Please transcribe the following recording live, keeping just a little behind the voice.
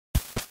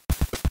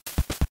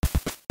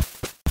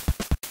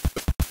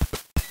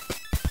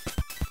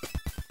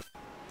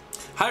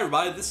Hi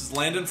everybody, this is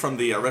Landon from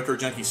the Retro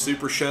Junkie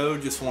Super Show.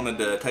 Just wanted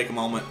to take a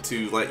moment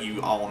to let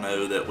you all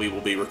know that we will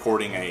be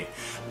recording a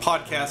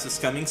podcast this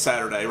coming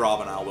Saturday.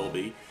 Rob and I will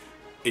be.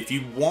 If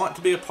you want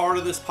to be a part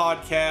of this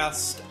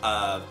podcast,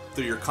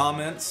 through your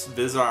comments,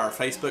 visit our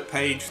Facebook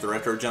page, the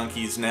Retro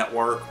Junkies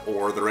Network,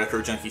 or the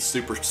Retro Junkies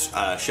Super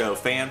Show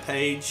fan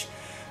page,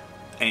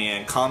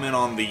 and comment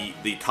on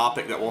the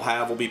topic that we'll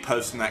have. We'll be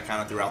posting that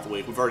kind of throughout the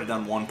week. We've already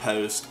done one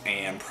post,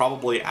 and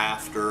probably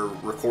after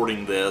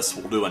recording this,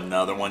 we'll do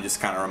another one, just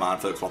to kind of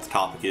remind folks what the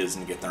topic is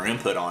and get their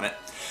input on it.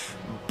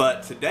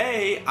 But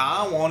today,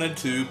 I wanted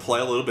to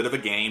play a little bit of a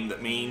game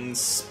that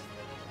means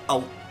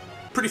a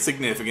pretty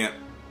significant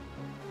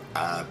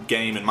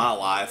game in my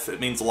life. It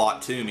means a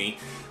lot to me.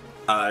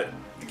 The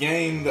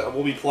game that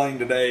we'll be playing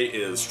today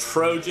is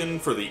Trojan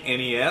for the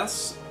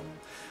NES.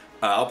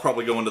 I'll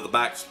probably go into the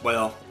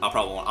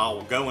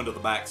I'll go into the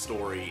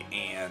backstory,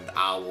 and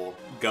I will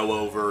go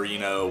over,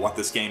 what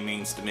this game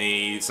means to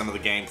me, some of the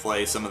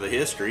gameplay, some of the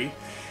history.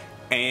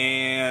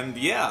 And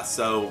yeah,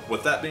 so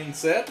with that being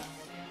said,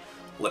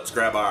 let's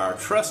grab our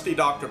trusty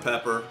Dr.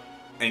 Pepper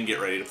and get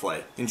ready to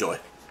play. Enjoy.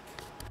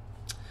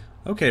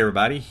 Okay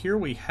everybody, here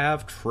we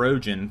have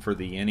Trojan for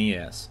the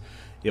NES.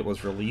 It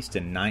was released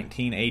in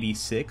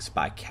 1986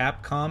 by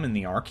Capcom in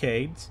the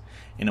arcades,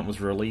 and it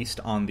was released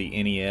on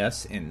the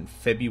NES in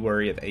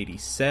February of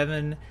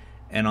 '87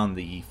 and on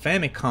the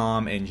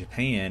Famicom in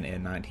Japan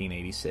in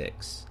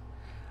 1986.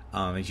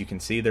 As you can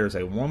see, there's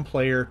a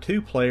 1-player,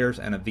 2 players,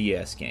 and a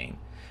VS game.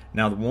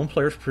 Now the 1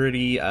 player is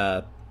pretty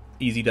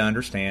easy to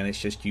understand.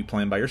 It's just you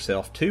playing by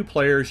yourself. 2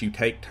 players, you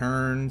take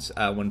turns.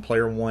 When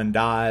player 1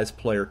 dies,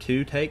 player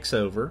 2 takes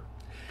over.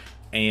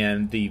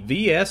 And the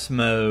VS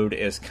mode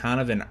is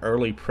kind of an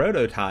early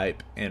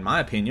prototype, in my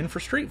opinion, for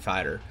Street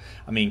Fighter.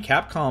 I mean,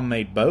 Capcom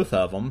made both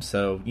of them,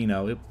 so,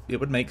 it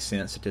would make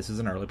sense that this is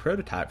an early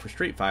prototype for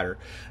Street Fighter.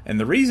 And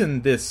the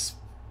reason this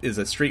is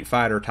a Street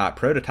Fighter type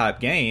prototype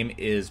game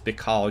is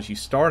because you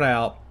start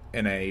out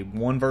in a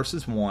 1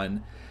 versus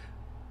 1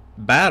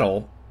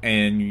 battle,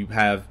 and you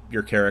have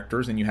your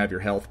characters and you have your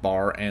health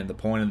bar, and the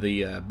point of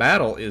the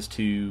battle is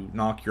to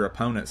knock your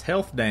opponent's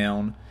health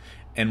down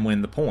and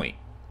win the point.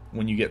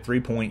 When you get 3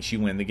 points,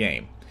 you win the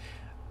game.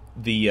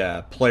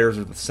 The players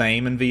are the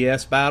same in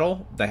VS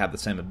Battle. They have the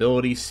same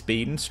abilities,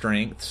 speed, and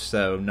strength,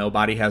 so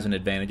nobody has an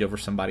advantage over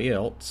somebody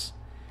else.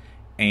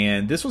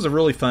 And this was a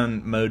really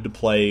fun mode to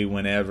play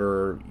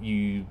whenever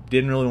you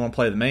didn't really want to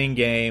play the main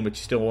game, but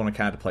you still want to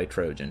kind of play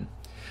Trojan.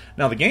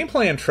 Now, the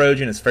gameplay in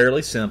Trojan is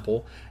fairly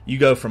simple. You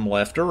go from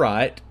left to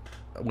right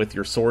with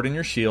your sword and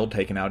your shield,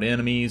 taking out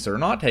enemies, or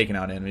not taking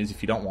out enemies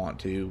if you don't want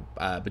to,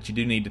 but you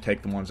do need to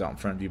take the ones out in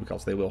front of you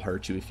because they will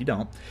hurt you if you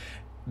don't.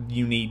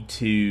 You need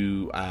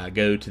to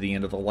go to the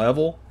end of the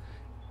level,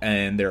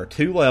 and there are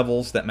 2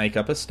 levels that make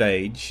up a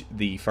stage.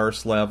 The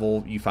first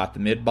level, you fight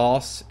the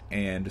mid-boss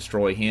and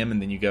destroy him,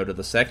 and then you go to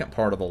the second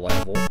part of the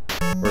level,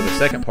 or the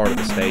second part of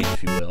the stage,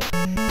 if you will,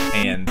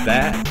 and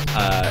that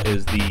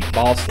is the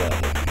boss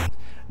level.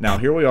 Now,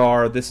 here we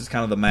are. This is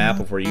kind of the map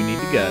of where you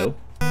need to go.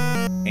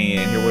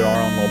 And here we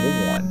are on level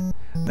 1.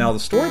 Now, the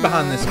story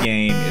behind this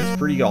game is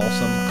pretty awesome,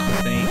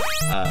 I think.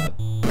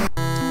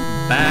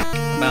 Back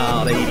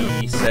about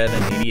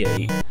 87,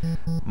 88,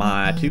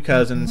 my 2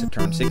 cousins had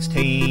turned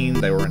 16.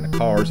 They were into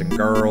cars and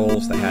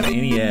girls. They had an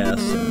NES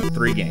and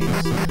 3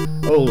 games.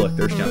 Oh, look,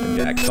 there's Jumpin'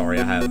 Jack. Sorry,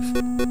 I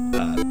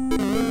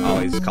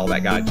always call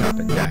that guy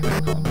Jumpin' Jack. I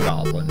call him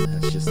Goblin.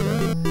 That's just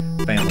a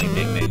family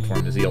nickname for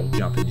him, is the old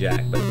Jumpin'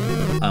 Jack. But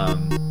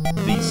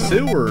the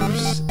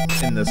sewers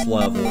in this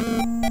level,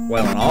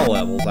 well, in all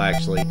levels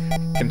actually,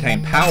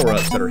 contain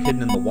power-ups that are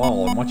hidden in the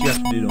wall, and what you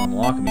have to do to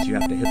unlock them is you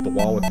have to hit the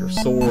wall with your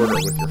sword or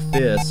with your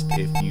fist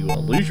if you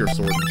lose your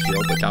sword and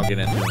shield, which I'll get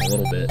into in a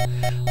little bit.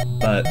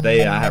 But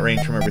they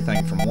range from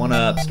everything from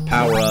 1-ups to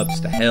power-ups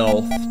to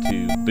health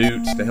to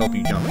boots to help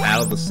you jump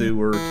out of the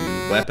sewer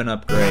to weapon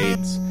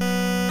upgrades.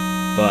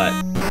 But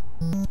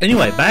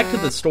anyway, back to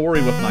the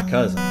story with my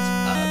cousins.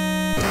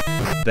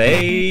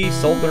 They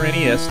sold their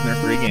NES and their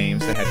 3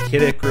 games. They had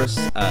Kid Icarus,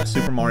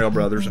 Super Mario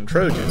Brothers, and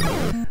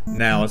Trojan.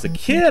 Now, as a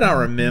kid, I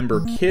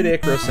remember Kid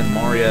Icarus and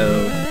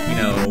Mario,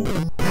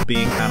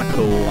 being kind of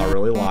cool. I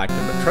really liked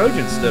them. But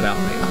Trojan stood out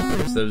to me.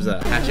 There's those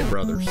Hatchet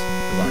Brothers, as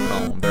I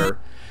call them.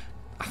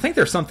 I think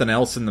there's something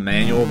else in the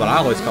manual, but I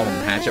always call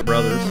them Hatchet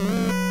Brothers.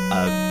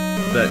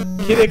 But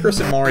Kid Icarus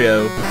and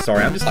Mario,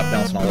 sorry, I'm just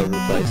bouncing all over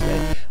the place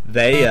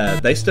today.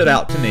 They stood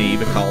out to me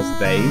because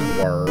they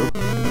were,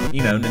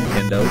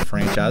 Nintendo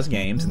franchise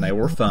games, and they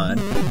were fun.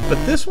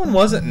 But this one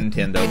wasn't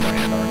Nintendo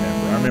brand,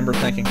 I remember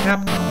thinking,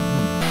 Capcom,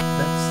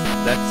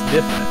 that's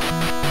different.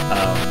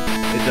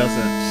 It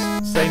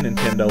doesn't say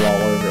Nintendo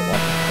all over it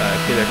like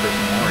Kid Icarus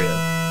and Mario.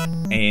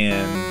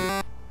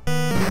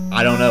 And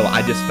I don't know,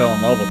 I just fell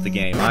in love with the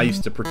game. I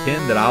used to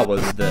pretend that I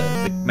was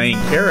the main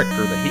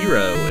character, the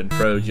hero in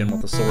Trojan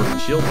with a sword and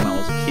shield when I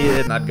was a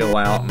kid, and I'd go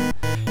out and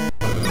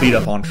beat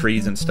up on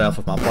trees and stuff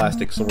with my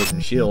plastic sword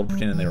and shield,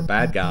 pretending they were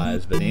bad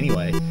guys. But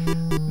anyway,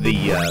 the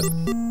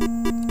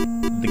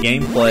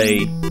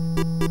gameplay,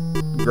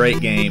 great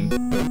game.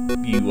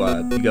 You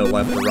go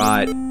left to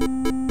right,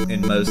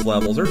 in most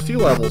levels. There's a few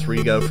levels where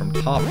you go from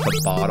top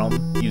to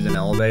bottom using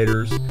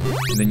elevators,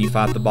 and then you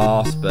fight the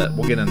boss, but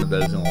we'll get into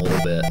those in a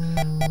little bit.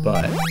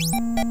 But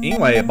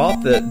anyway, I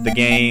bought the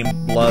game,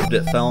 loved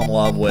it, fell in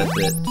love with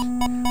it.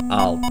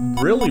 I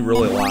really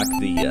like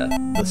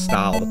the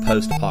style, the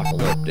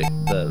post-apocalyptic.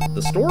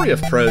 The story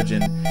of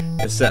Trojan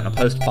is set in a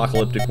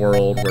post-apocalyptic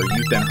world where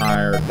you've been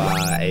hired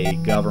by a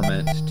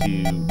government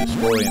to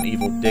destroy an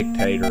evil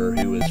dictator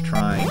who is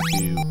trying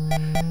to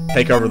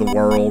take over the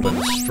world and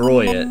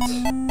destroy it.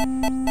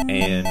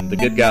 And the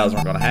good guys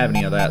aren't going to have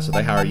any of that, so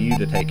they hire you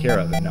to take care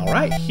of it. Now,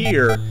 right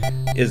here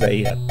is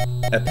a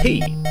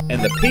P,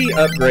 and the P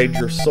upgrades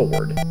your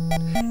sword.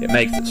 It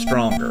makes it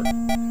stronger.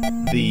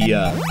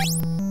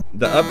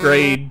 The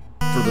upgrade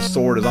for the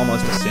sword is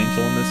almost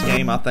essential in this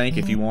game, I think,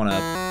 if you want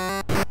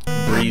to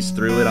breeze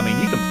through it. I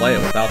mean, you can play it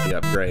without the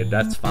upgrade,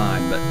 that's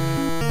fine, but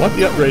what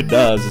the upgrade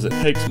does is it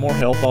takes more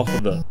health off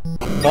of the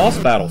boss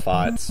battle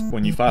fights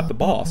when you fight the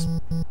boss,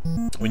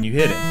 when you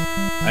hit him.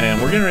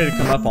 And we're getting ready to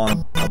come up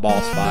on a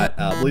boss fight.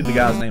 I believe the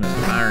guy's name is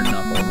Iron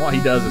Knuckle, and what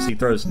he does is he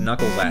throws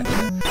knuckles at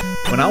you.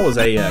 When I was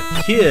a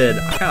kid,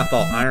 I kind of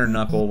thought Iron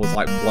Knuckle was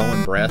like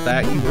blowing breath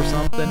at you or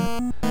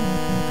something,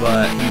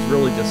 but he's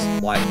really just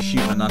like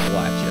shooting a knuckle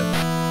at you.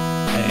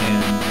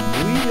 And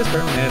we just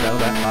barely made it out of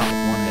that fight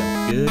with one health.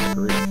 Good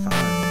grief,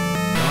 I'm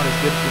not as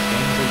good at this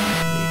game as I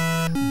used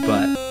to be.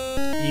 But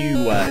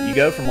you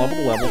go from level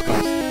to level,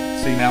 because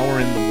see, now we're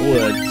in the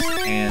woods,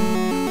 and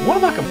one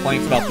of my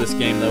complaints about this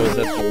game though is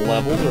that the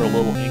levels are a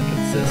little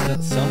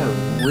inconsistent. Some are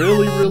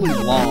really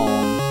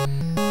long,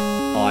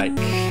 like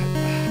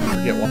I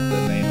forget what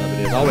the name of it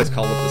is. I always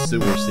call it the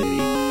sewer city.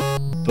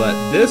 But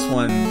this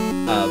one,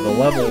 the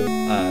level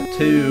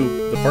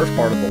 2, the first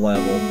part of the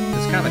level,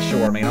 is kind of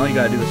short. I mean, all you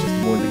gotta do is just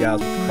avoid the guys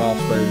with the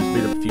crossbows,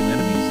 beat up a few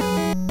enemies,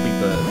 and beat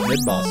the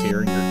mid-boss here,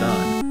 and you're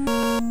done.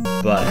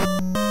 But,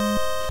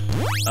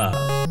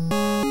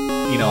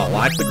 you know, I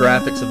like the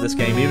graphics of this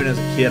game. Even as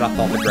a kid, I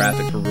thought the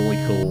graphics were really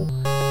cool.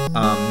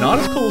 Not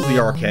as cool as the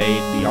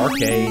arcade. The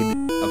arcade,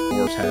 of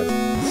course, has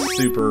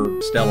super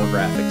stellar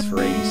graphics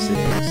for 86.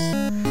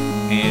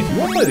 And if you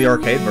want to play the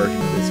arcade version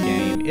of this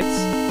game,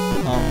 it's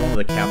on one of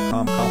the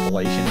Capcom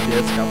compilation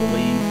discs, I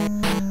believe.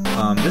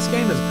 This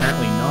game is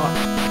apparently not,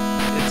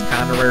 it's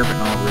kind of rare, but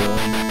not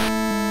really.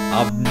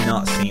 I've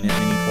not seen it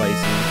many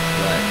places,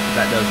 but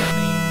that doesn't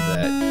mean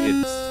that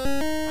it's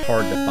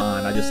hard to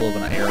find. I just live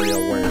in an area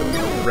where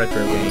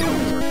retro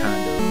games are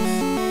kind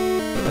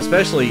of,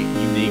 especially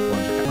unique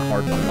ones, are kind of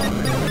hard to find.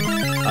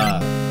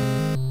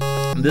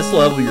 This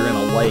level, you're in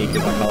a lake,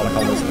 as I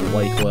call this the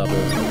lake level,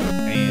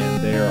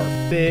 and there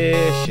are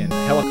fish and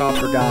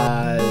helicopter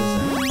guys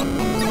and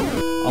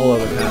all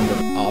other kinds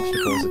of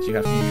obstacles that you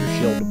have to use your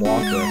shield to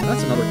block with. And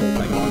that's another cool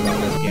thing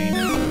about this game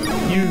is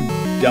you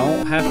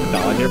don't have to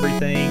dodge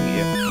everything.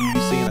 If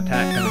you see an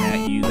attack coming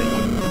at you that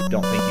you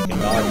don't think you can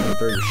dodge, you can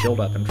throw your shield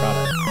up and try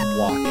to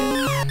block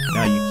it.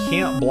 Now, you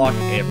can't block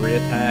every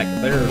attack.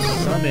 There are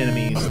some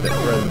enemies that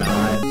throw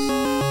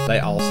knives. They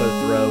also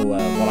throw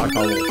what I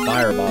call little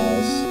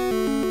fireballs,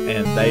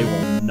 and they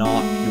will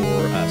knock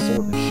your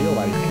sword and shield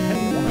out of your hand.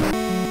 Hey, you wanna?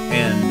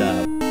 And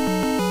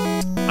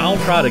I'll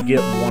try to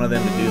get one of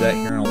them to do that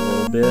here in a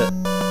little bit.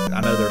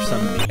 I know there's some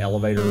in the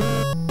elevator,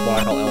 what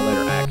I call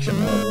elevator action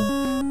level.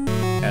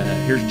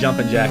 And here's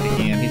Jumpin' Jack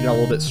again. He's got a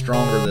little bit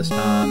stronger this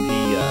time.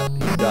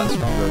 He's got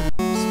stronger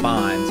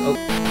spines. Oh,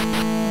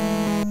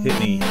 hit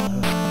me.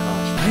 Oh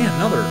gosh, man,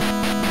 another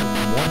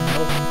one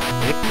health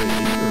victory.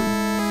 These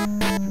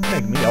are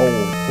making me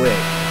old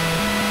quick.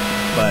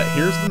 But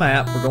here's the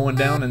map. We're going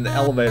down in the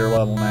elevator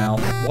level now.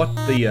 What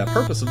the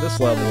purpose of this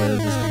level is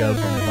to go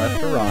from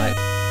left to right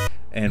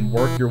and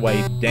work your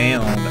way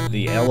down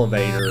the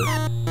elevator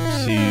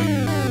to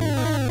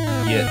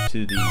get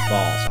to the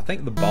boss. I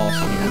think the boss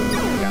here was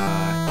a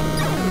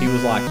guy. He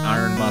was like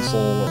Iron Muscle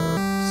or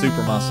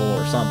Super Muscle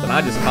or something.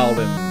 I just called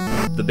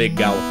him the big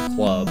guy with the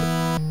club.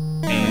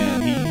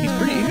 And he's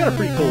got a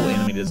pretty cool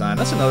enemy design.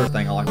 That's another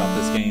thing I like about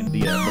this game.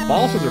 The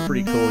bosses are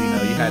pretty cool. You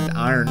know, you had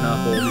Iron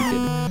Knuckle who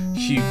could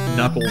shoot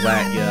knuckles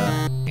at you,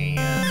 and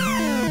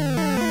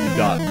you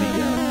got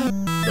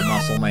the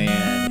Muscle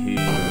Man who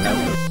has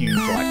a huge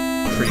like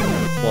tree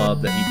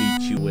club that he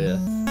beats you with.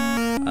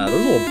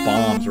 Those little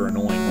bombs are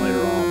annoying later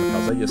on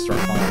because they just start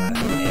falling at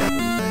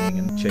everything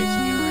and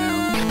chasing you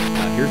around.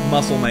 Here's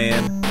Muscle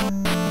Man.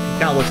 He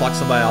kind of looks like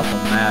somebody off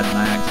of Mad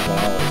Max, is what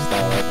I always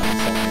thought of when I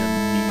saw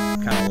him.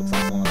 He kind of looks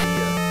like one of the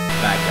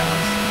bad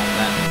guys in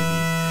that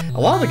movie.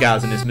 A lot of the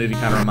guys in this movie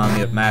kind of remind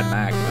me of Mad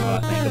Max now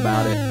that I think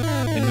about it.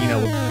 And you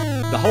know,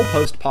 the whole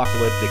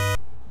post-apocalyptic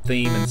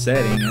theme and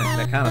setting,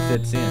 that kind of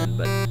fits in.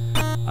 But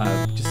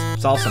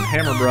just saw some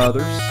Hammer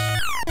Brothers.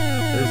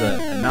 There's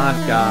a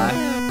knife guy.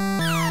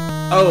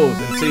 Oh,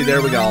 and see,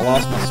 there we go. I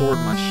lost my sword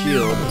and my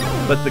shield.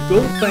 But the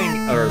cool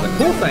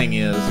thing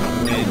is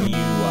when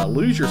you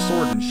lose your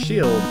sword and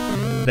shield,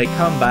 they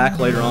come back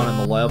later on in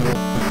the level,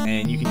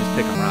 and you can just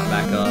pick them right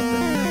back up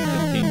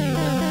and continue.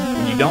 But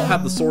when you don't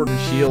have the sword and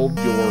shield,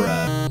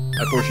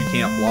 of course you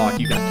can't block.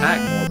 You can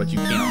attack more, but you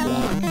can't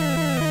block.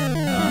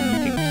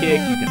 You can kick,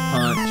 you can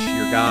punch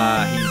your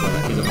guy.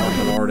 He's a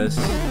martial artist.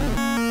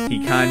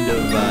 He kind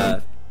of,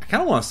 I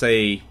kind of want to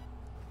say,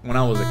 when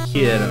I was a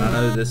kid, and I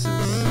know this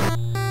is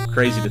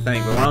crazy to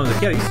think, but when I was a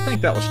kid, I used to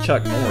think that was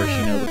Chuck Norris,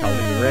 you know, because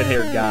he's a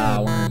red-haired guy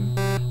wearing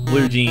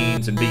blue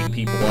jeans and beating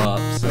people up.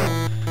 So,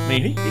 I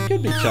mean, he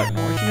could be Chuck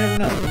Norris. You never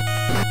know.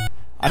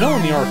 I know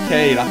in the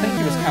arcade, I think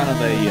he was kind of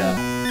a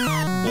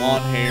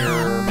blonde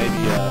hair,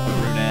 maybe a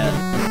brunette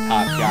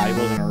type guy. He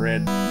wasn't a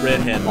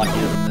redhead like he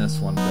is in this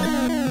one, but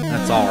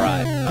that's all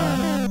right.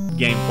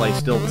 Gameplay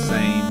still the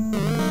same.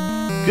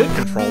 Good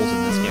controls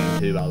in this game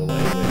too, by the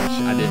way,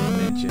 which I didn't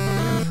mention.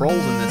 The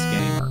controls in this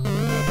game are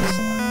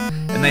excellent,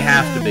 and they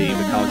have to be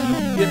because you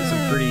get in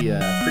some pretty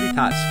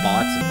tight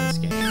spots in this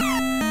game.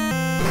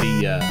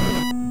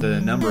 The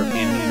number of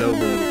enemies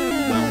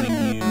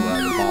overwhelming you,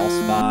 the boss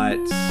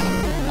fights,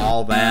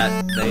 all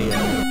that,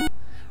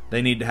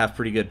 they need to have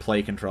pretty good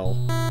play control.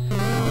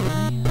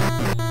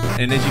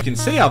 And as you can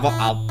see, I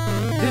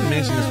didn't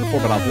mention this before,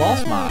 but I've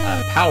lost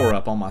my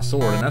power-up on my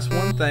sword, and that's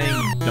one thing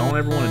you don't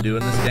ever want to do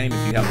in this game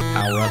if you have the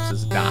power-ups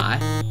is die,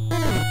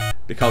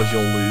 because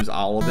you'll lose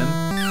all of them.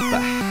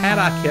 But had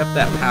I kept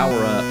that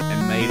power-up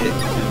and made it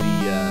to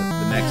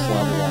the next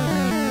level, I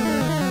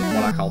think,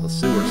 what I call the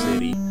sewer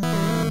city,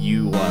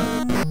 you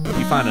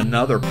find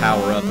another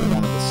power-up in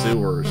one of the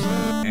sewers,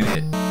 and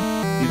it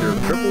either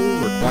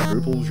triples or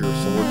quadruples your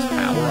sword's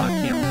power. I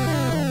can't remember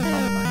off the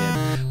top of my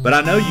head. But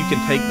I know you can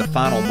take the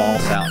final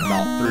boss out in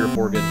about 3 or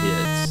 4 good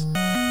hits.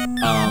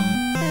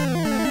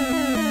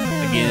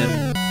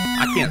 Again,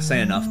 I can't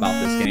say enough about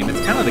this game.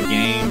 It's kind of the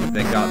game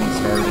that got me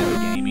started into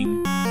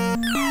gaming.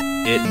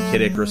 It and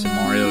Kid Icarus and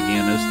Mario,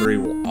 again, those 3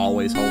 will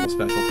always hold a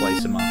special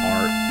place in my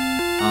heart.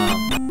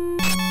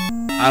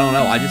 I don't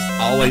know, I just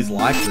always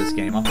liked this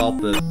game. I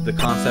thought the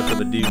concept of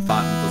a dude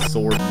fighting with a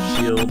sword and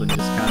shield and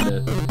just kind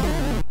of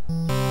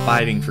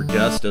fighting for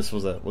justice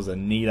was a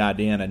neat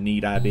idea and a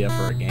neat idea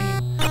for a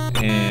game.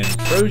 And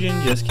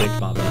Trojan just kicked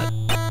my butt.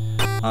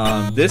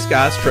 This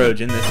guy's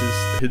Trojan. This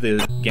is who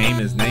the game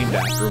is named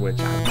after, which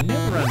I've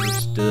never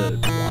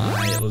understood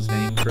why it was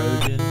named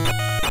Trojan.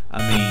 I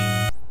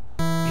mean,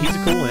 he's a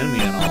cool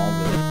enemy and all,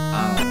 but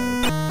I don't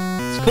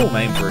know. It's a cool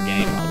name for a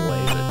game, by the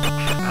way, but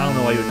I don't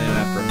know why you would name it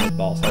after a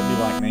mid-boss. That'd be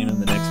like naming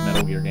the next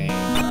Metal Gear game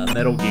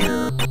Metal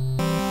Gear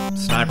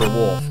Sniper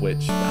Wolf,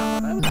 which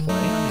I would play.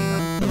 I mean,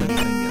 I don't know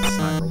anything against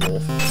Sniper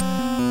Wolf.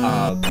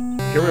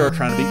 Here we are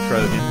trying to beat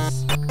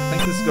Trojans. I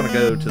think this is going to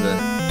go to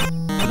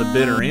the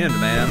bitter end,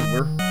 man.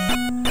 We're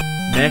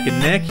neck and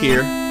neck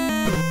here.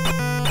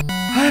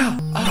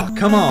 Oh,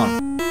 come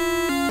on.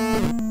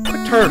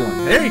 Quit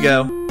turtling. There you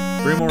go.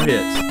 3 more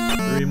hits.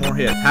 3 more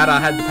hits. Had I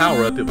had the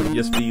power up, it would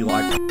just be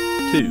like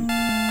 2.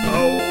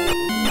 Oh,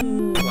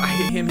 I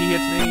hit him. He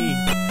hits me.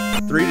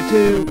 3 to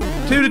 2.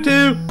 2 to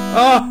 2.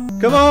 Oh,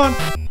 come on.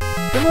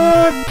 Come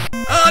on.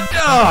 Oh,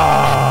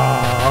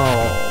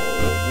 no.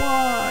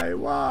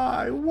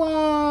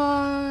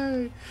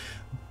 Why?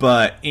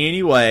 But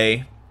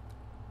anyway,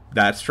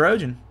 that's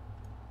Trojan.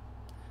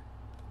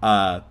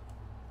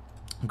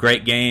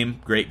 Great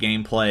game, great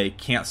gameplay.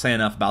 Can't say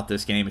enough about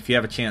this game. If you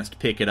have a chance to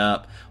pick it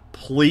up,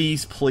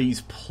 please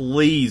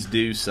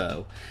do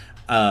so.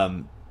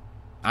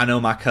 I know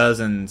my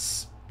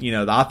cousins, you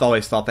know, I've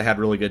always thought they had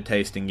really good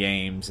taste in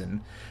games,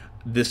 and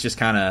this just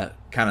kind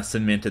of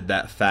cemented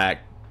that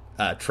fact.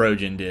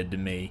 Trojan did to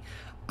me.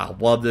 I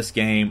love this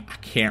game. I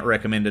can't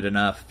recommend it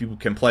enough. If you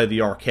can play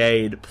the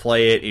arcade,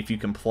 play it. If you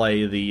can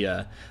play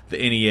the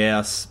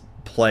NES,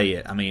 play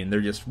it. I mean, they're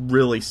just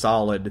really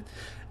solid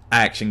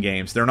action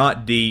games. They're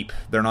not deep.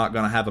 They're not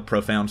going to have a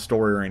profound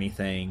story or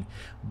anything.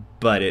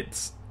 But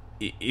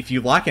if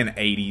you like an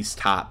 80s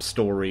type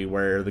story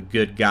where the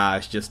good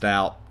guy's just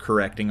out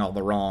correcting all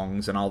the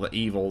wrongs and all the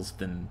evils,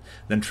 then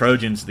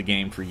Trojan's the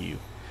game for you.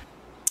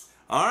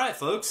 Alright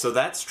folks, so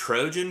that's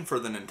Trojan for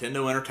the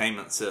Nintendo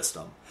Entertainment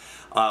System.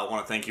 I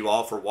want to thank you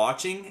all for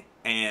watching,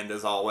 and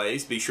as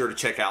always, be sure to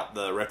check out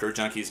the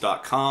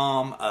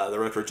RetroJunkies.com, the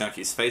Retro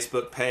Junkies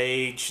Facebook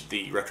page,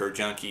 the Retro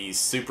Junkies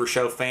Super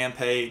Show fan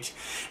page,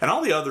 and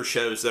all the other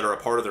shows that are a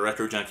part of the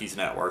Retro Junkies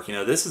network. You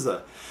know, this is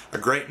a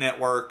great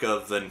network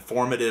of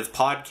informative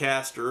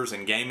podcasters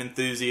and game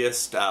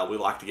enthusiasts. We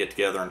like to get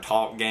together and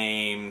talk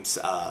games,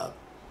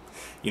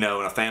 you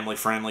know, in a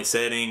family-friendly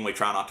setting. We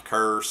try not to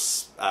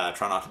curse,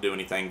 try not to do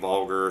anything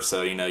vulgar,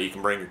 so, you know, you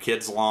can bring your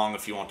kids along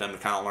if you want them to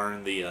kind of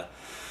learn the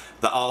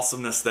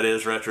awesomeness that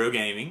is retro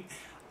gaming.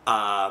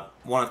 Want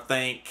to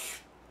thank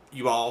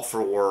you all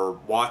for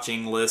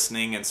watching,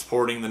 listening, and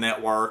supporting the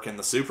network and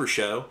the Super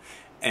Show.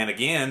 And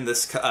again,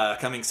 this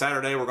coming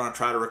Saturday, we're going to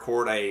try to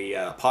record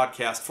a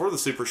podcast for the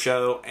Super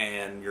Show,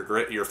 and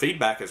your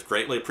feedback is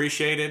greatly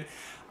appreciated.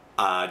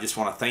 I just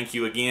want to thank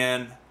you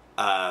again.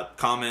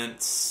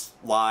 Comments,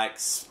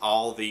 likes,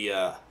 all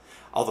the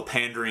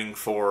pandering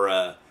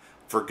for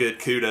good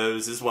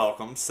kudos is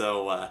welcome.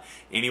 So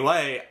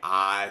anyway,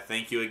 I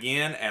thank you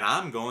again, and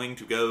I'm going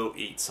to go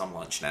eat some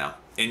lunch now.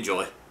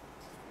 Enjoy.